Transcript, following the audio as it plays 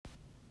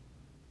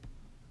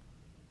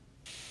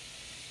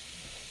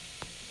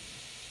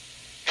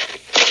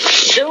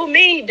Do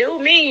me. I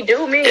want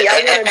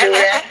to do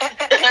that.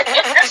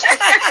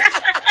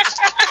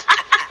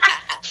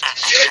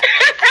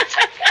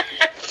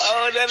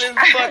 Oh, that is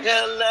fucking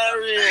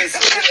hilarious.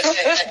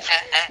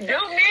 Do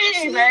me,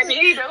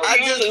 baby. Do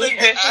me.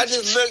 I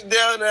just looked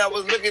down and I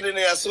was looking in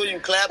there. I saw you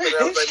clapping.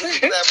 I was like, what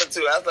you clapping to?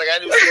 I was like, I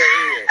didn't see that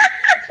here.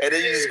 And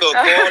then you just go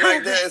call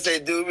like that and say,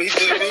 do me.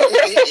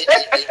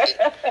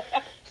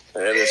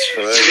 That is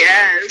funny.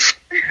 Yes.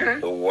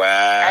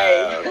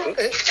 Wow.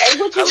 Hey,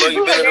 what you How long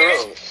you been in the man?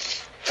 room?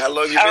 How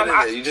long you been in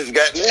there? You just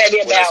got maybe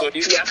about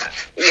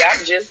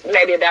just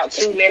maybe about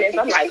 2 minutes.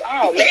 I'm like,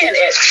 oh man,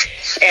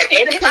 at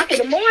 8:00 in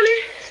the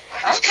morning.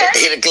 Okay.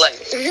 8 o'clock.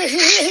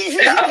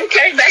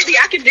 Okay, baby,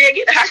 I can dig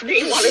it. I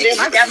need one of them.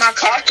 I got my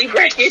coffee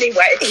break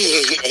anyway.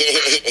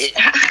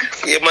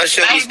 Yeah, my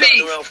show was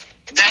starting around.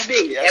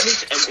 Baby,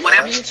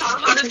 whatever you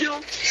told her to do.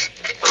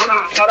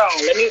 Hold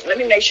on. Let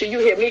me make sure you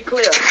hear me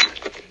clear.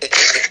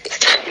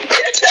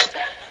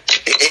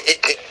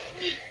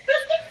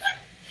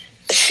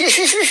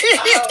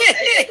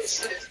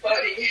 It's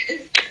funny.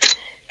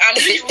 I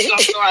knew you was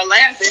gonna start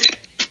laughing.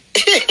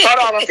 Hold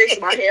on, I'm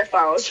fixing my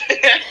headphones.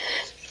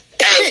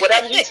 Hey,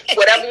 whatever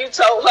you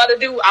told her to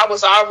do, I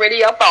was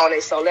already up on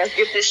it. So let's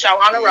get this show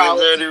on the road. You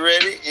was already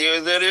ready?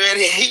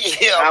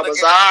 Yeah, I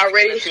was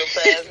already.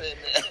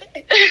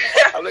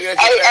 I'm looking at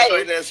your face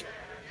right now.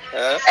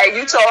 Huh? Hey,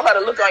 you told her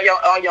to look on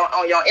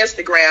your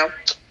Instagram.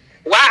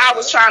 Why I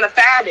was trying to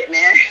find it,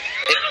 man.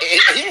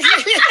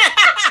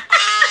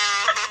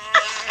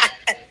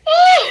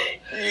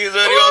 You was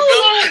already on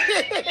go.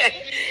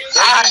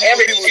 That's usually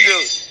what people do.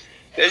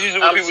 That's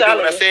usually what people do.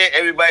 When I say it,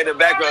 everybody in the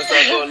background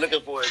starts going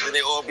looking for it. Then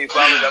they all be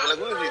following. I'm like,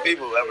 who are these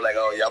people? I'm like,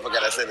 oh, y'all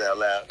forgot I said that out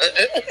loud.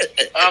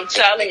 I'm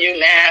telling you,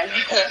 man.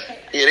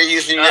 Yeah, they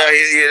used to be out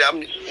here.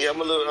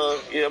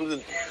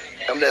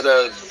 I'm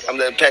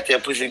that pat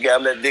that pussy guy.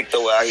 I'm that dick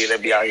thrower out here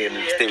that be out here in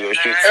the stereo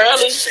streets.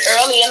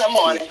 Early in the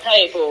morning.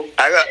 Hey, boo.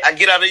 I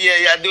get out of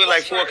I do it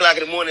like 4 o'clock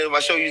in the morning. My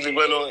show usually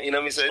run on. You know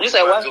what I mean? So you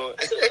said what?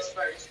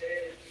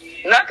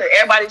 Nothing.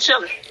 Everybody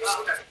chilling.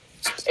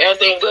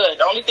 Everything good.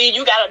 The only thing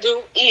you gotta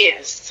do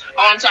is,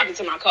 I'm talking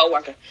to my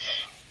coworker.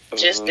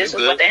 Just this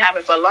is what they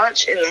having for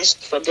lunch and this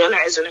for dinner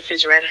is in the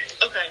refrigerator.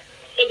 Okay.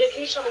 And then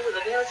can you show me what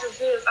the narrative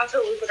is? I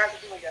totally forgot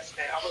to do it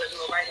yesterday. I'm gonna do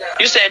it right now.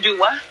 You said do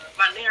what?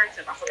 My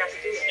narrative. I forgot to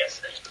do it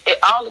yesterday.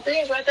 All the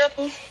things right there,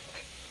 Pooh.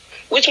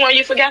 Which one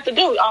you forgot to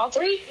do? All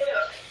 3?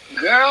 Yeah.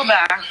 Girl,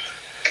 bye.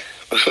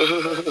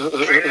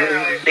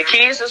 The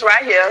keys is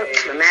right here.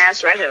 The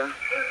mask right here.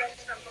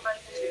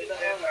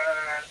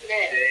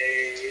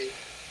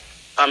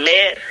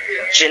 Ahmed,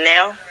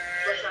 Janelle,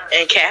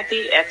 and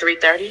Kathy at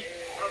 3:30.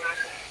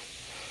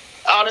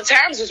 All the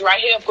times is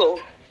right here, Pooh.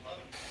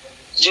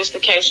 Just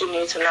in case you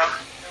need to know.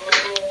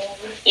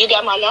 You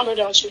got my number,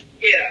 don't you?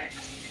 Yeah.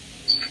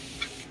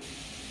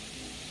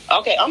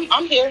 Okay,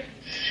 I'm here.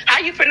 How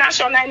you pronounce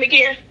your name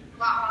again?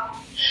 Mama.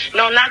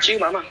 No, not you,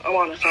 Mama. I'm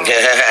on the phone.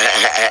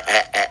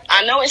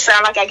 I know it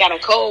sounds like I got a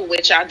cold,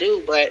 which I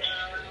do, but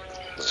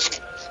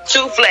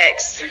 2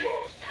 Flex.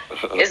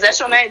 Is that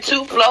your name?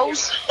 2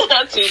 Flows?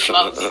 2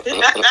 Flows.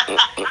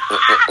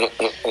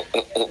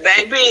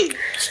 Baby.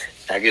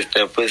 I get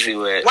that pussy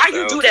wet. Why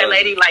you do that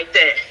lady like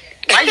that?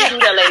 Why you do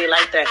that lady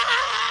like that?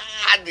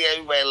 I do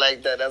everybody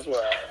like that. That's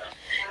why.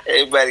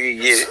 Everybody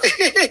can get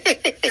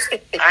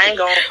it. I ain't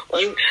gonna.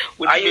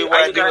 Are you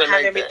gonna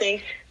have everything?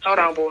 That? Hold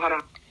on, boo. Hold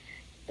on.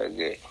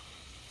 Okay.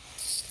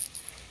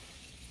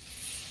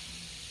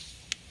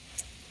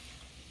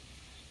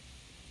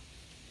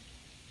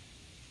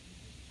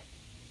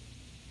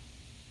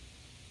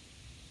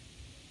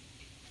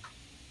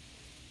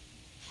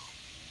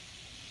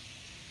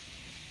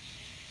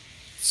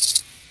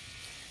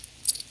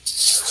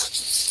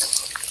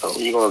 Oh,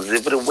 you gonna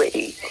zip it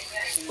away?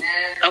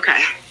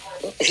 Okay.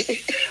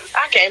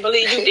 I can't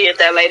believe you did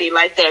that lady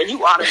like that.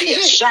 You ought to be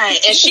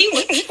ashamed. And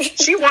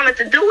she wanted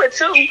to do it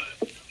too.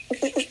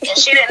 And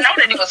she didn't know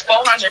that it was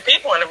 400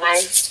 people in the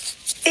room.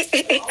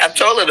 I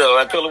told her though.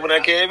 I told her when I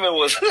came in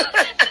was.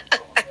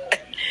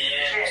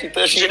 She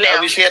thought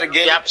she had a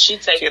game. Yep, she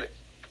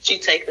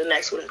take the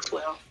next one at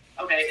 12.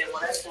 Okay, then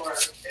one at 4.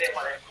 Then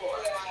one at 4.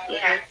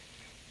 Yeah.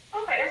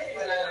 Okay.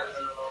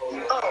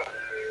 Oh,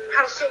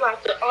 how to fill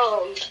out the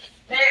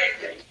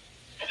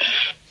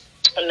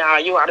Nah,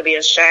 you ought to be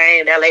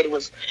ashamed. That lady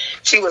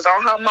she was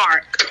on her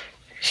mark.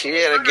 She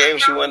had a game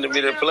she wanted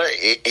me to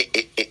play.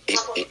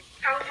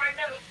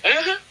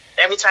 Mm-hmm.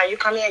 Every time you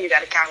come in, you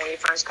got to count when you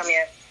first come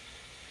in.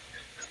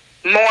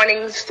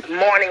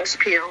 Mornings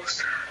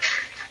pills.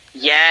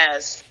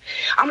 Yes.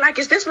 I'm like,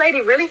 is this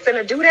lady really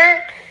finna do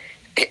that?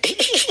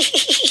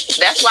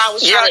 That's why I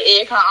was trying to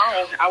egg her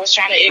on. I was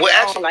trying to egg her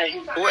on. Like,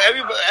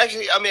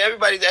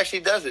 everybody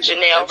actually does it.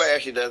 Janelle. Everybody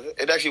actually does it.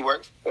 It actually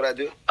works. What I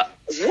do.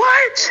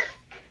 What?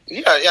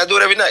 Yeah, I do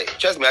it every night.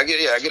 Trust me, I get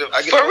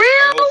For a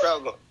real? whole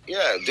crowd going.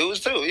 Yeah, dudes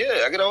too.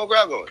 Yeah, I get a whole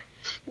crowd going.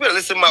 You better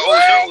listen to my old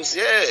shows.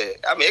 Yeah,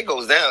 I mean it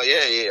goes down.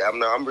 Yeah.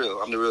 I'm real.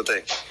 I'm the real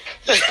thing.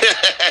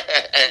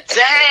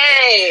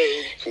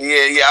 Dang.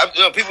 Yeah.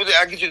 People,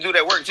 I get you to do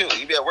that work too.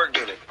 You be at work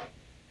doing it.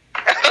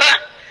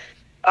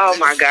 Oh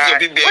my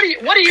God!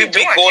 What are you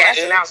doing?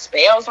 Casting out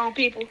spells on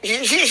people?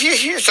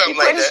 Something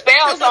like that.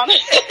 Spells on it.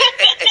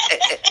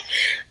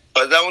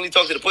 But I only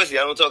talk to the pussy.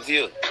 I don't talk to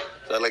you.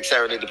 So I like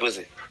serenade the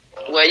pussy.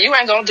 Well, you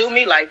ain't gonna do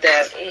me like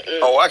that.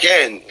 Oh, I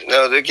can.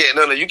 No, they can't.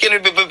 No, you can't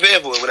even be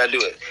prepared for it when I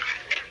do it.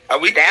 Are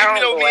we? Down,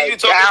 you know me. You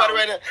talking about it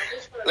right now?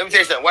 Let me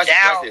tell you something. Watch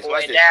this.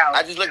 Watch this. Down.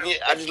 I just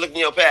looked in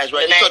your past,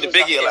 right? You talk to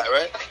Biggie a lot,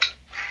 right?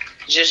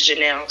 Just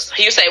Janelle.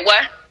 You say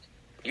what?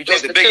 You talk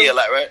to Biggie a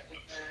lot, right?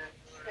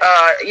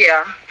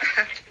 Yeah.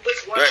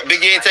 Right.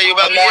 Biggie ain't tell you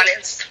about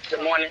the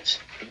mornings.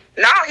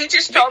 No, he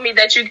just told me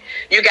that you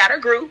got a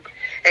group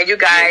and you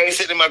guys you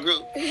sitting in my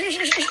group.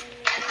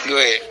 Go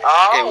ahead.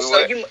 Oh,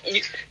 so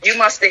you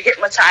must have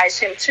hypnotized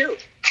him too.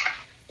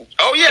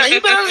 Oh yeah, he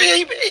been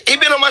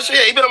on my show.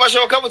 He been on my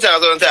show a couple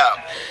times on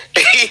time.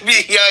 He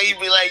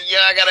be like,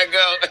 yeah, I gotta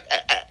go.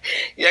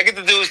 Yeah, I get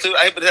the dudes too.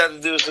 I hypnotize the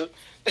dudes too.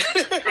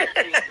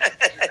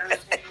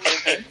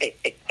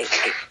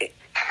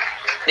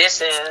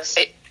 This is.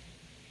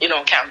 You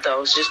don't count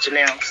those, just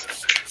Janelle's.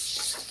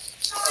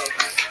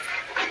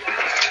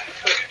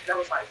 That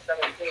was like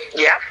 17.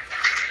 Yep.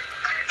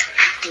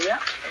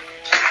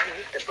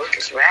 The book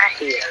is right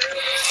here.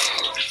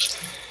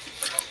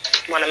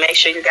 Want to make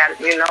sure you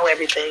know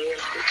everything.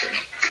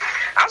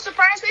 I'm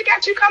surprised they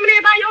got you coming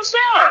in by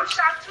yourself. I'm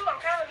shocked too.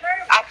 I'm kind of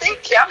nervous. I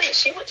think Kelly,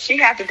 she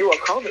had to do a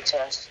COVID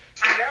test.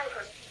 I know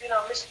because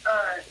Miss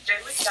Jay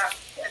Lee got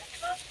it.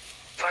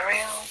 For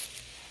real.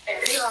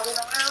 And they always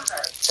around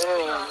her.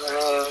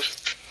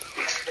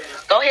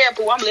 Go ahead,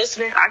 Boo. I'm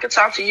listening. I can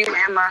talk to you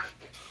and my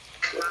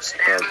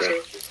staff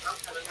too.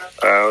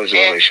 I was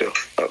gonna make sure.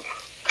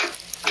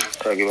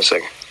 Give me a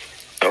second.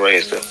 I'm right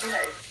here still.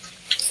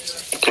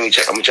 Let me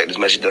check. I'm gonna check this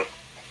message though.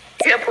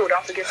 Yeah, Pooh,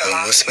 don't forget the line.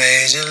 Almost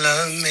made you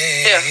love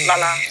me. Yeah,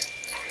 Lala.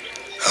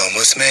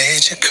 Almost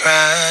made you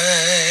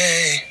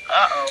cry.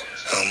 Uh-oh.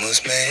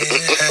 Almost made you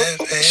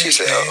happy. She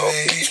said, uh-oh.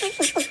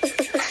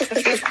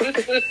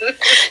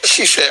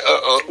 She said,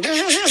 uh-oh.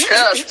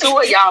 Because two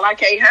of y'all, I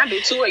can't handle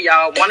two of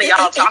y'all. One of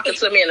y'all talking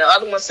to me and the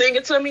other one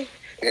singing to me.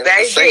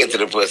 Baby. Singing to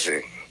the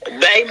pussy.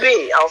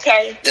 Baby,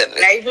 okay?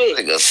 Baby.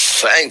 Nigga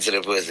sang to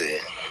the pussy.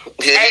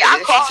 Hey,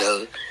 I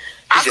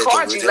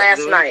called you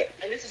last night.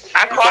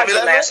 I called you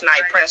last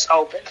night, Prince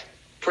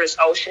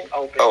Ocean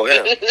Open. Oh,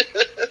 yeah.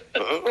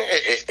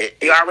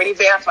 You already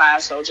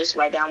verified, so just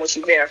write down what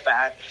you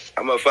verified.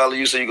 I'm gonna follow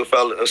you so you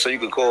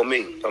can call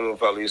me. I'm gonna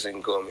follow you so you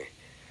can call me.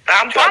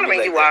 I'm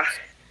following you.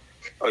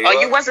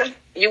 Oh,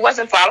 you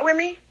wasn't following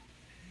me?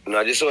 No,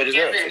 I just saw it just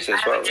now. It says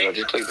follow. I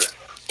just clicked it.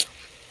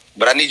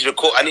 But I need you to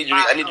call. I need you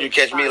to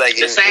catch me like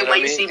the same way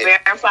you see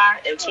verify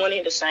in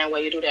 20. The same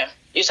way you do that.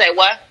 You say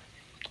what?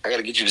 I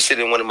gotta get you to sit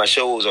in one of my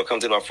shows or come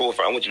to my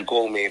forefront. I want you to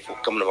call me and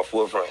come to my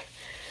forefront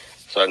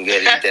so I can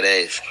get eat that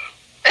ass.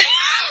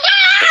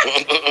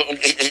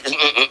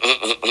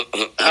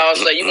 Oh,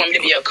 so you want me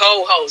to be a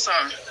co-host,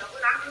 huh?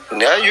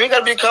 No, you ain't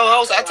gotta be a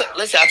co-host.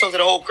 Listen, I talk to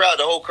the whole crowd.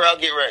 The whole crowd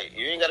get right.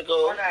 You ain't gotta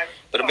go. Okay.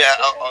 But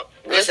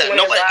listen,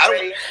 nobody.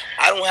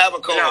 I don't have a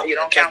co-host. No, you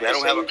don't count. I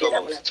don't have a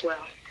co-host.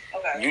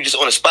 Okay. You just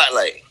on the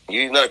spotlight.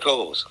 You're not a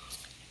co-host.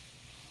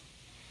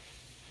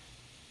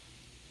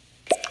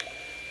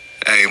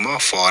 Hey, my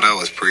fault. I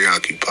was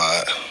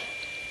preoccupied.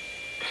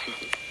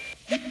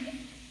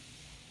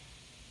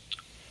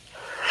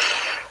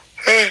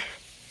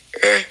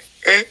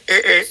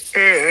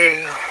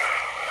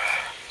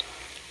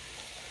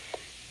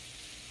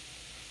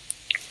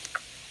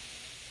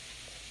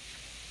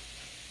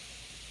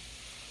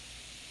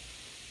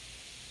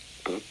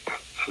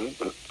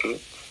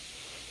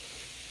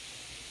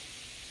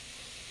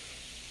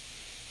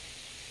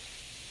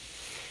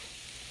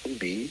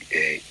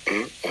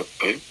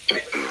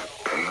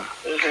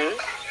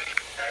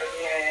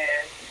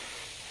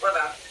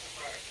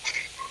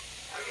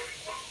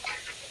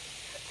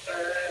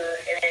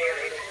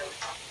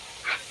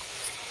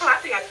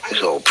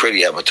 This old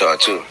pretty avatar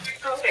too.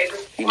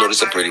 You know this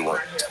is a pretty one.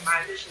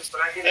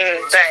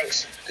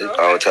 Thanks. This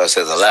avatar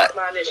says a lot.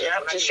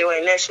 Yep, just your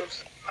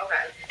initials. Okay.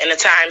 And the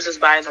times is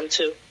by them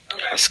too.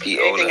 I ski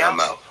all in her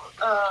mouth.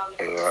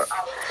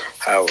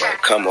 How I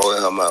come all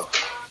in her mouth.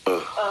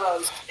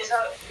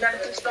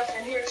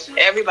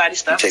 Everybody's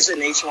stuff is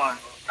in each one.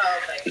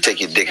 You take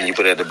your dick and you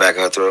put it at the back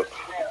of her throat.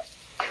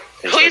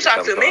 Who you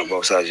talking to, me?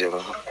 Both sides of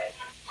her.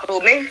 Who,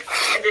 me? And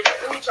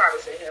then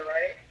Charlie's in here,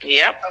 right?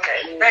 Yep.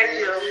 Okay, thank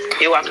you.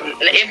 You're welcome.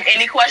 If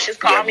any questions,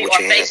 call me or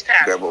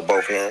FaceTime. Grab with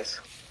both hands.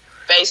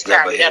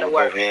 FaceTime, that'll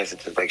work. Both hands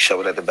and just like shove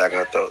it at the back of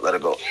her throat. Let her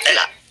go.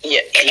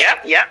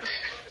 Yep.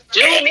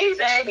 Do me,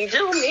 baby,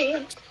 do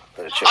me.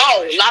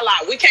 Oh,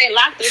 Lala, we can't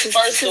lock this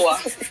first door.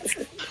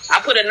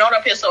 I put a note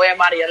up here so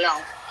everybody will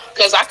know.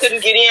 Because I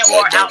couldn't get in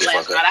or out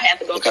last night. I had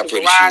to go to the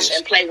garage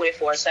and play with it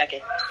for a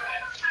second.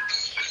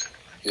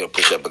 You're going to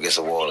push up against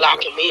the wall.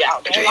 Locking me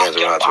out. Put your hands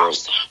around her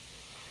throat.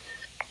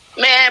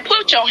 Man,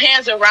 put your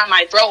hands around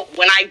my throat.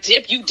 When I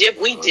dip, you dip,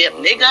 we dip,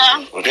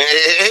 nigga. What's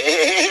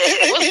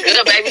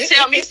good, baby?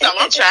 Tell me something.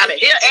 I'm trying to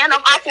hear. And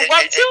I'm off of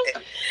work, too.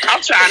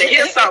 I'm trying to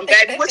hear something,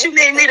 baby. What you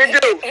need me to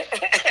do?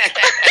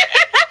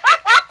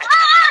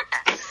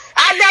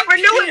 I never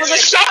knew it was a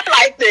show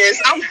like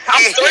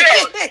I'm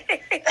thrilled.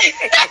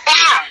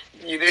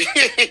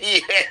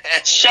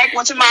 Shake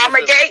what your mama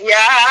gave ya.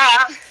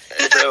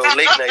 That's a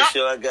late night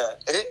show I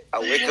got. I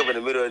wake up in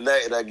the middle of the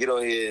night and I get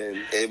on here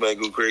and everybody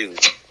go crazy.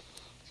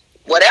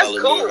 Well, that's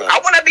cool. I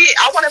want to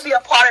be a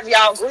part of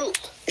y'all group.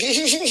 I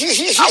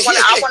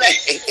want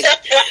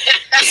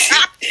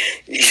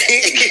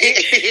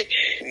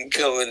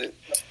to.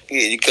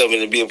 You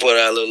coming to be a part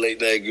of our little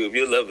late night group.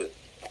 You'll love it.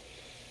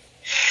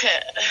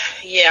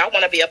 Yeah, I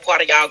want to be a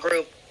part of y'all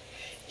group.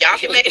 Y'all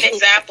can make an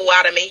example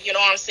out of me. You know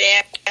what I'm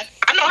saying? I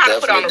know how to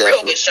put on a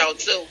real good show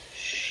too.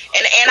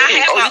 And I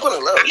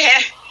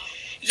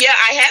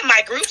had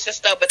my groups and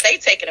stuff, but they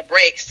taking a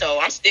break, so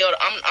I'm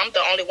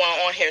the only one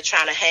on here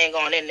trying to hang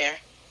on in there.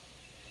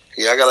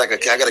 Yeah, I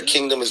got a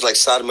kingdom. It's like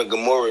Sodom and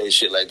Gomorrah and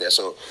shit like that.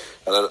 So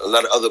a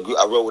lot of other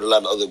I roll with a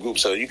lot of other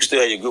groups. So you can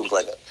still have your groups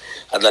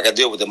I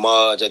deal with the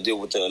Marge, I deal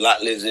with the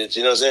Lot Lizards.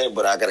 You know what I'm saying?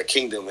 But I got a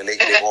kingdom, and they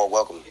all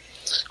welcome.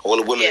 All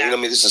the women, you know what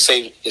I mean? It's a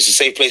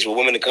safe place for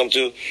women to come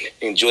to,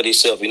 enjoy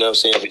themselves. You know what I'm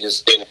saying? But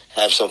just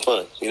have some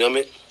fun. You know what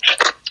I mean?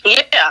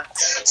 Yeah.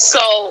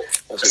 So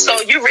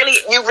you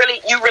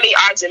really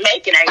are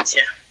Jamaican, ain't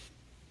you?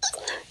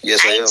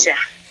 Yes, I am.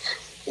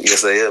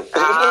 Yes, I am.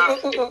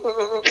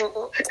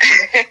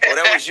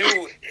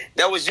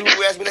 That was you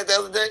who asked me that the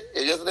other day?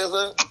 Yesterday,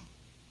 son?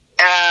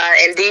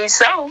 Indeed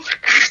so.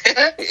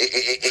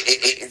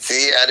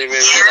 See, I didn't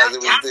really realize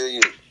it was still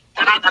you.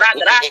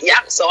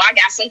 Yeah, so I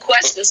got some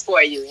questions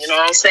for you. You know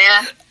what I'm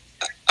saying?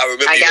 I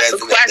remember I got some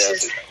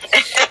questions.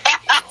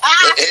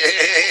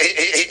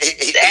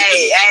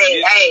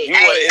 Hey. You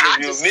want to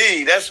interview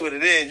me? That's what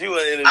it is. You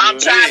want to interview me? I'm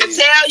trying to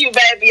tell you,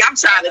 baby. I'm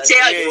trying to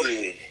tell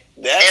you.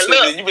 That's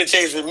what you've been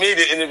chasing me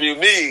to interview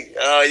me.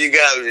 Oh, you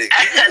got me.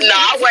 No,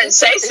 I wasn't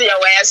chasing your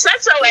ass.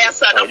 Shut your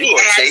ass up. Don't be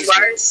ass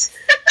worse.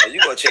 You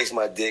gonna chase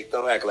my dick?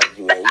 Don't act like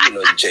you ain't. You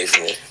know you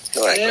chasing it.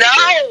 No.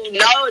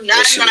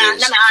 Yes, you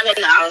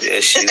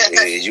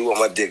is. You want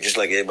my dick just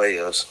like everybody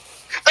else.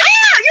 You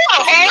a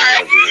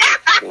whore.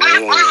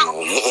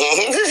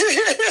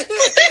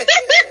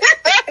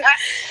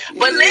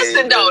 But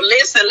listen.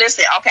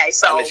 Okay,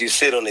 so I'll let you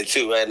sit on it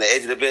too, right? On the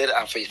edge of the bed,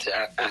 I sit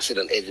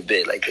on the edge of the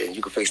bed like that. And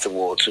you can face the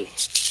wall too.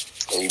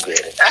 And you get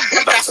it.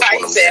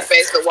 You said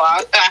face the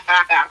wall.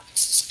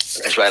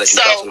 That's right, let you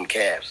bounce them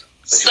calves.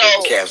 Let you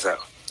get the calves out.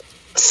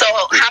 So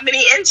how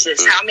many inches?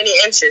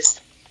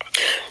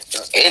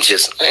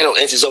 Inches? I ain't no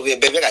inches over here,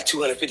 baby. I got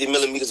 250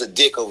 millimeters of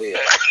dick over here.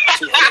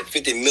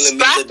 250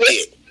 millimeters of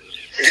dick.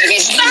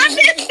 Stop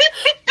it.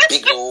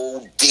 Big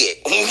old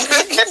dick.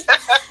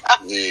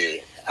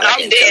 Yeah.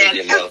 I'm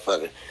dead.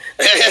 Motherfucker.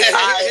 I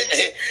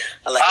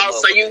like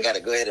so you gotta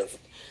go ahead and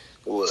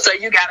what? So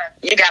you got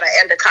an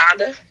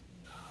anaconda?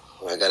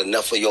 I got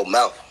enough for your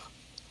mouth.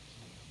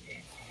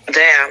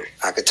 Damn.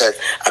 I could touch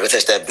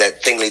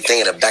that tingly thing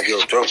in the back of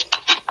your throat.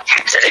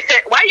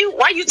 Why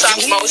you talk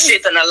more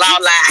shit than a law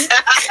line?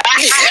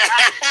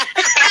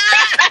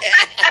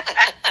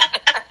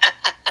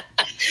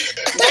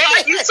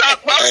 Why you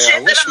talk more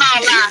shit than a law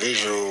line?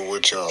 Visual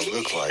what y'all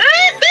look like.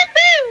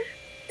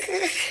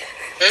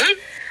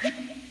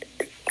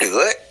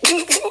 What?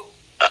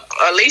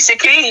 Alicia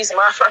Keys,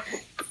 my friend.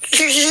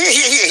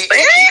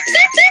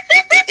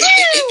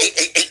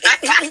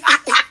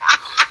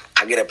 I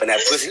get up in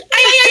that pussy.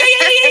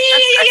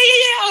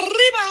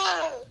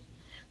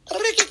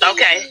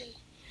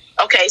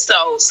 Okay,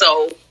 so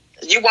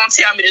you won't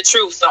tell me the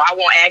truth, so I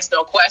won't ask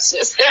no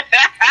questions. Nah,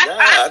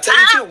 I tell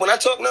you the truth. When I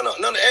talk, no,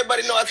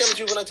 everybody know I tell the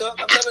truth when I talk.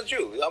 I'm telling the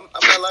truth. I'm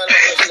not lying about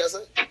that shit, that's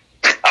it.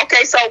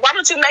 Okay, so why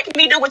don't you make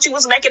me do what you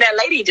was making that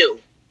lady do?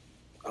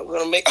 I'm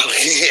gonna make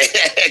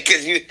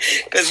because you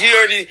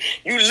already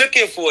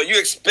looking for it, you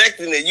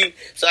expecting it.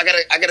 So I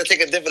gotta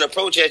take a different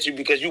approach at you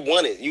because you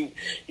want it. You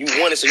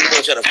want it, so you're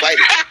gonna try to fight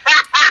it.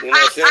 You know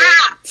what I'm saying?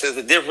 So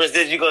the difference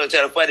is you're gonna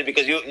try to fight it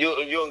because you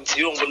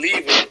don't believe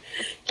in it.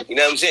 You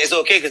know what I'm saying? It's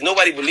okay because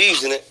nobody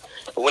believes in it.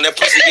 But when that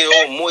pussy get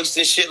all moist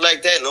and shit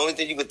like that, and the only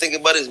thing you can think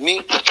about is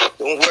me,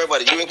 don't worry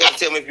about it. You ain't gotta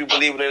tell me if you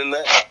believe in it or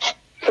not.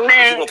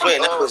 Man, you gonna play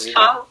in that pussy.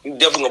 You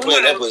definitely gonna play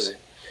in that pussy.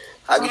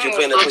 I'll get you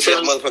playing that pussy at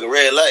a motherfucking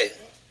red light.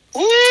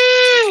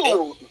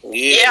 Woo!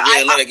 Yeah,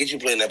 I get you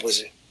playing that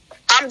pussy.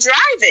 I'm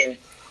driving.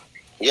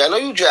 Yeah, I know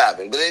you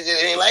driving, but it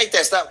ain't like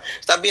that. Stop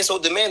being so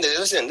demanding.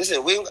 Listen. Let me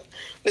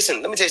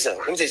tell you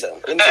something. This is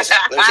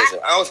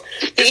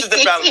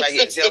the problem right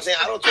here. See what I'm saying?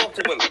 I don't talk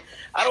to women.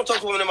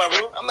 In my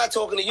room. I'm not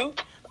talking to you.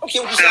 I don't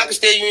care what you say. I can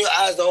stare you in your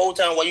eyes the whole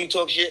time while you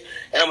talk shit,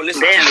 and I'm gonna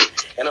listen to you.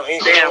 And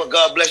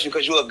God bless you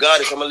because you're a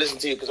goddess. I'm gonna listen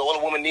to you because all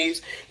a woman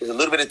needs is a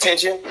little bit of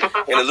attention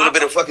and a little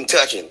bit of fucking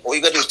touching. All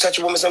you gotta do is touch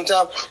a woman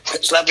sometime,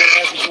 slap her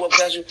ass when she walks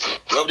past you,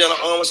 rub down her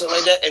arm or something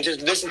like that, and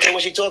just listen to her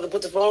when she talking.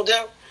 Put the phone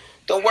down.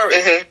 Don't worry.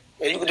 And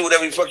you can do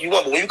whatever the fuck you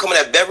want. But when you come in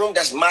that bedroom,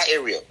 that's my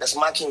area. That's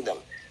my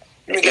kingdom.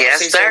 You ain't got to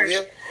say something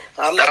here.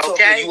 I'm not talking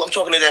to you. I'm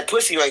talking to that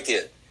pussy right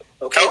there.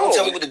 Okay? Don't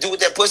tell me what to do with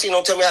that pussy.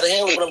 Don't tell me how to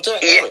handle what I'm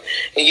talking about.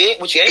 And you ain't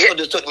gonna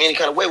just talk to me any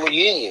kind of way when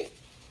you in here.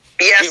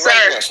 Yes, Get sir.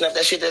 Right now. Snap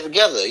that shit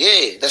together.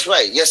 Yeah, that's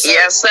right. Yes, sir.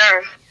 Yes,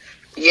 sir.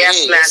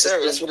 Yes, yes, sir.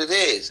 That's what it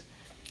is.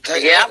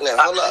 Touch now.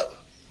 Hold up.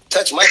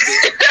 Touch my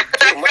dick.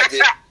 Touch my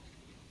dick.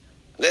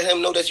 Let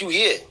him know that you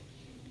here.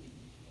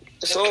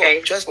 That's Okay.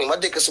 all. Trust me, my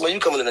dick can smell you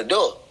coming in the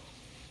door.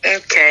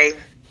 Okay.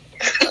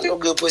 I know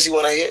good pussy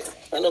when I hear.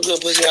 I know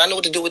good pussy. I know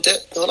what to do with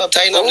that. Hold up,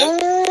 tighten up now.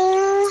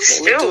 Ooh,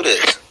 Let me do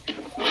this.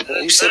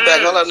 You sit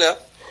back. Hold up now.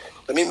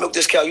 Let me milk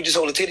this cow. You just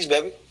hold the titties,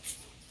 baby.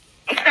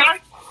 Okay.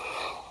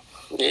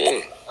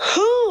 Yeah.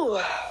 Whew.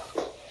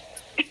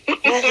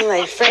 Nothing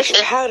like fresh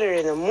powder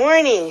in the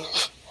morning.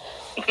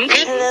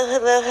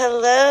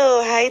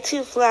 Hello. Hi,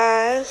 Two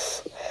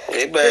Flies.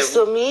 Hey, baby.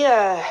 Crystal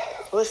Mia.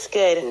 What's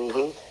good?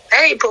 Mm-hmm.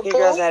 Hey, Your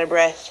girl's poo-poo. out of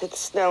breath. It's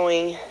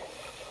snowing.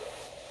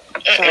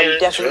 So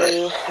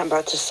I'm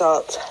about to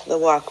salt the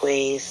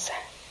walkways.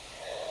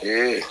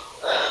 Yeah.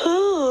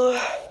 Whew.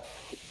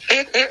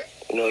 You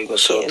know you're gonna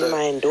salt Getting that.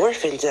 my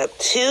endorphins up,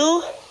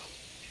 too.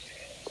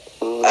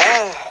 Mm.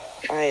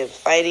 I am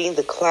fighting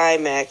the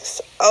climax.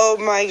 Oh,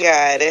 my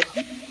God.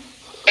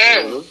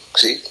 Mm-hmm.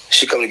 See,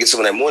 she coming to get some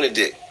of that morning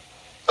dick.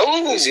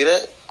 Ooh. You see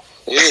that?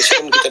 Yeah, she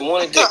coming to get that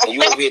morning dick, and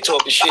you over here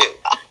talking shit.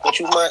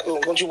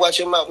 Don't you watch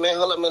your mouth, man?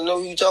 Hold up, man. Know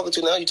who you talking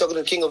to now? You talking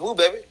to the king of who,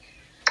 baby?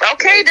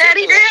 Okay,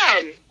 Daddy,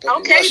 down.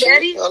 Okay,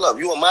 Daddy. Hold up,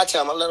 you on my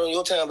time? I'm not on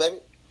your time, baby.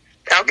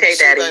 Okay,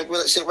 Daddy.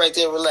 Sit right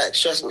there and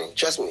relax. Trust me.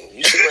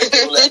 You sit right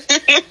there and relax.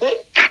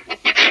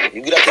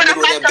 You get out the But I'm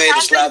middle of like that bed a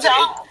and slide to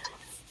hopping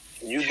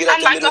the You get out I'm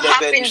the like middle of a that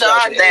bed and slide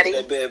hopping to the edge dog, of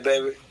that bed,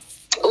 baby.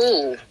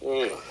 Ooh.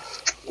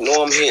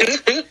 Know I'm here.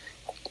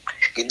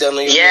 Get down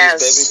on your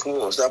Yes. knees, baby.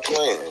 Come on, stop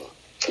playing.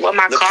 Where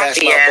my Look past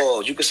coffee my at?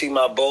 balls. You can see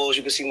my balls,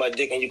 you can see my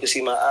dick, and you can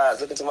see my eyes.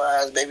 Look into my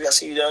eyes, baby. I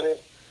see you down there.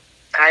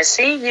 I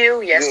see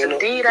you. Yes, You know-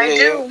 indeed, yeah, I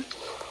do.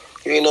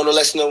 You ain't know no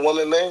lesson of a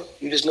woman, man.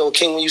 You just know a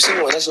king when you see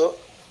one, that's all.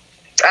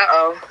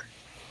 Uh-oh.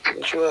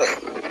 That's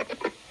right.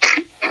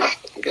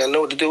 You gotta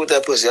know what to do with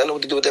that pussy. I know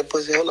what to do with that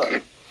pussy. Hold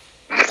on.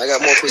 I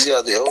got more pussy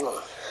out there. Hold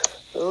on.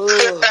 Ooh,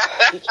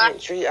 you can't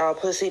treat all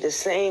pussy the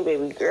same,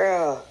 baby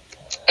girl.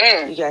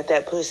 You got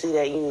that pussy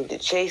that you need to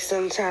chase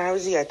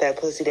sometimes. You got that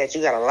pussy that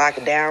you gotta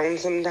lock down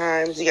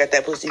sometimes. You got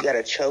that pussy you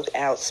gotta choke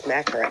out,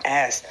 smack her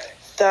ass,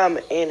 thumb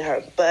in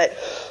her butt.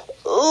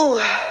 Ooh.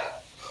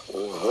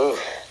 Mm-hmm.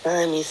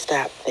 Let me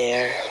stop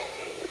there.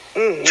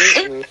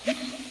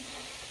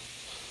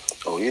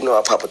 Oh, you know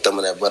I pop a thumb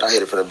in that butt. I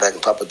hit it from the back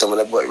and pop a thumb in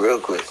that butt real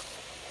quick.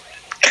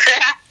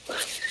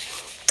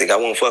 Think I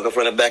won't fuck her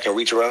from the back and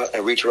reach around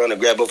and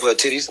grab both her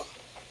titties?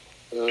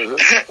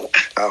 Mm-hmm.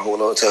 I'll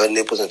hold on to her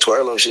nipples and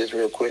twirl them shit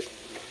real quick.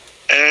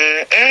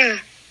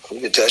 You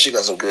can tell she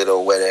got some good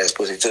old wet ass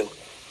pussy too.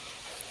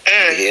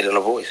 You hear it in her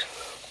voice.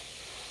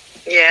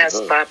 Yes,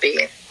 Poppy.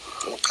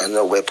 I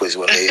know wet pussy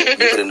when I hear it. You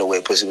better know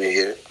wet pussy when you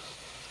hear it.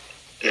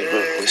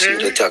 Let's see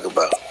what they talk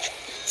about.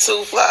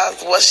 Two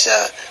Flies, what's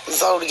your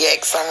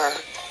zodiac sign?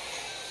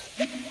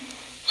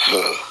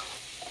 You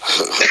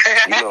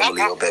know I'm a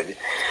Leo, baby.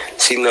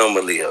 She know I'm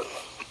a Leo.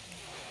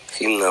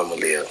 She know I'm a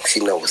Leo. She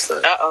know what's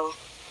up. Uh-oh.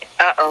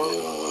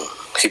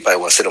 She probably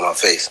want to sit on my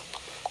face.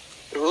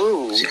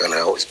 Ooh. She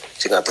gonna hold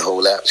the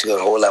whole lap. She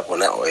gonna hold lap on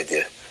that one right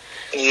there.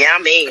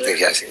 Yummy. I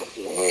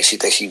think she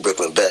thinks she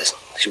Brooklyn best.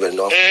 She better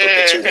know I'm from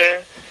Brooklyn too.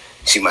 Though.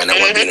 She might not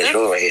want to be in this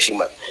room right here.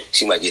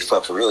 She might get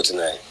fucked for real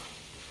tonight.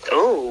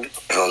 Ooh.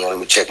 I don't know. Let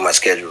me check my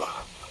schedule.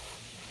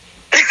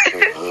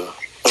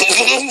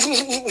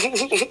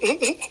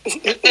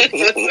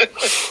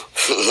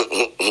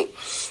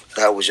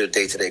 How was your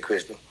day today,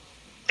 Crystal?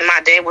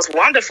 My day was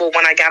wonderful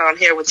when I got on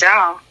here with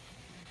y'all.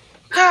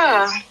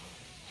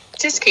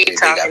 Just keep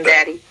talking,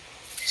 Daddy.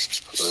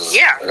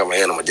 Yeah. I got my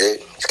hand on my dick,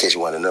 in case you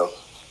want to know.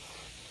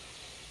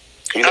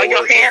 You Oh,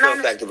 your hand on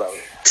one fun fact about me.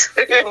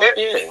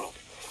 Yeah.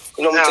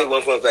 You know, I'm going to tell you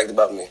one fun fact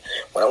about me.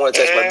 When I want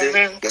to touch my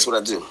dick, guess what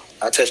I do?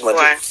 I touch my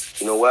dick.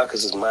 You know why?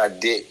 Because it's my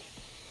dick.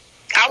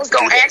 I was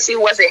going to ask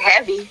you, was it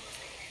heavy?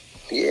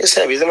 Yeah, it's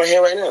heavy. It's in my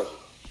hand right now.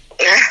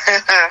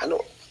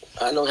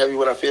 I know heavy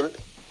when I feel it.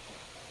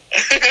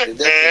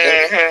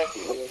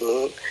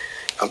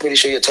 I'm pretty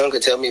sure your tongue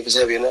could tell me if it's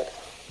heavy or not.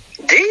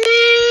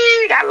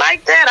 Dig, I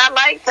like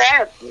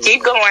that.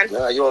 Keep going.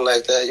 Nah, you don't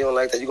like that. You're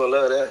going to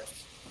love that.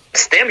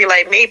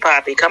 Stimulate me,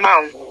 Poppy. Come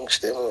on.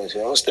 Stimulate you.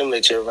 I'm going to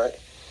stimulate you, right?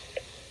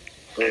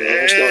 I'm going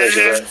to stimulate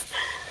you, right?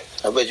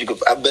 I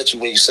bet you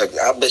when you suck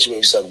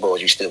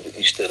balls, you still know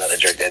how to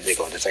jerk that dick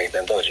off the same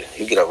time, don't you?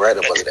 You get up right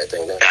up under that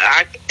thing, don't you?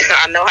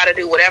 I know how to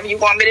do whatever you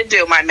want me to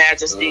do, My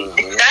Majesty.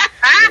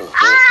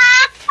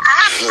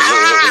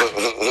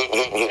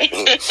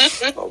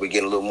 Are we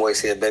getting a little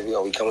moist here, baby?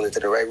 Are we coming into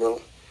the right room?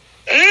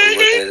 Are we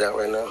working it out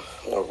right now?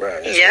 All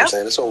right. That's what I'm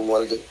saying. That's what we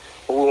want to do.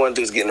 What we want to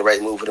do is get in the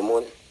right mood for the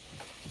morning.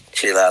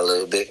 Chill out a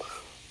little bit.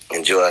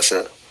 Enjoy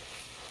ourselves.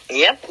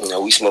 Yep. You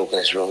know, we smoke in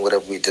this room,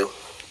 whatever we do.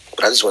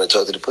 But I just want to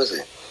talk to the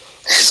pussy.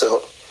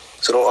 So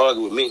don't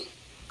argue with me.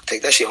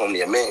 Take that shit home to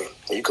your man.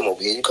 And you come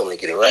over here, you come to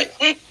get it right.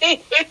 I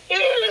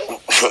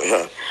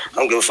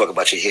don't give a fuck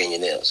about your hair and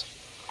your nails.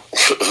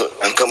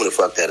 I'm coming to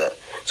fuck that up.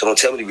 So don't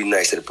tell me to be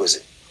nice to the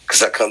pussy.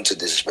 Because I come to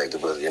disrespect the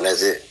pussy, and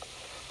that's it.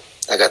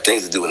 I got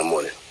things to do in the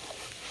morning.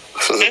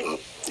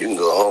 You can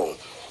go home.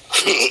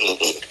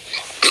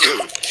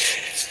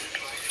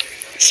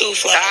 Two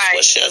Flies,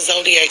 what's your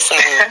zodiac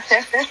sign?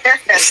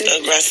 Mr.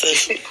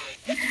 Aggressive.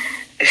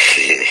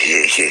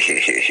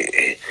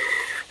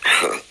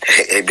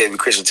 Hey, baby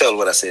Christian, tell her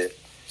what I said.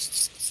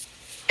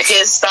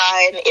 His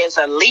sign is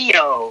a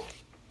Leo.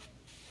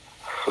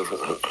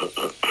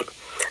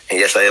 And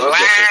yes, I am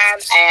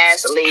Lying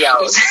ass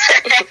Leos.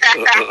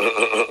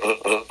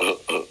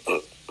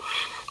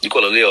 You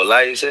call a Leo a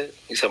liar, you said?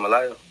 You said I'm a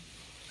liar?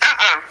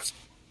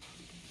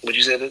 What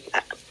you said?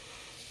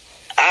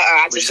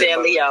 I just said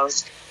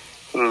Leos.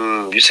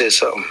 You said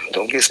something.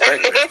 Don't get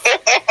spanked.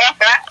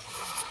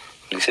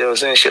 You see what I'm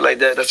saying? Shit like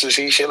that. That's what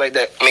see. Shit like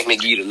that make me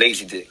give you the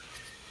lazy dick.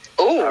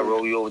 Ooh. I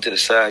roll you over to the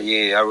side.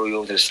 Yeah, I roll you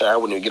over to the side. I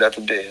wouldn't even get out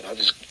the bed. I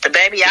just.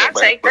 Baby, I'll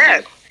take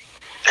that.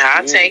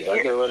 I'll take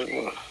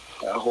it.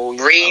 I'll hold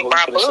you. Read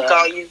my book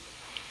on you.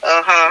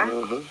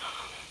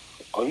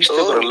 Oh, you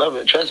still gonna love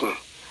it. Trust me.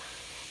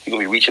 You're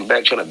gonna be reaching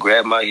back trying to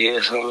grab my hair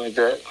or something like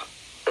that.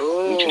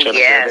 Ooh, trying to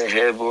grab that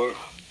headboard.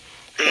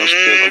 I'm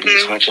still gonna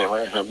be hunching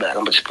right in her back.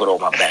 I'm gonna just put all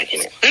my back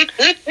in it.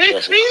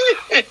 Trust me.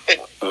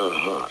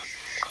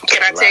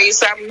 Can I tell you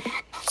something?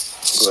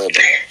 Go ahead,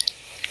 baby.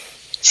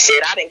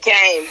 Shit, I done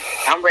came.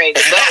 I'm ready to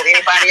go.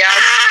 Anybody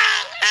else?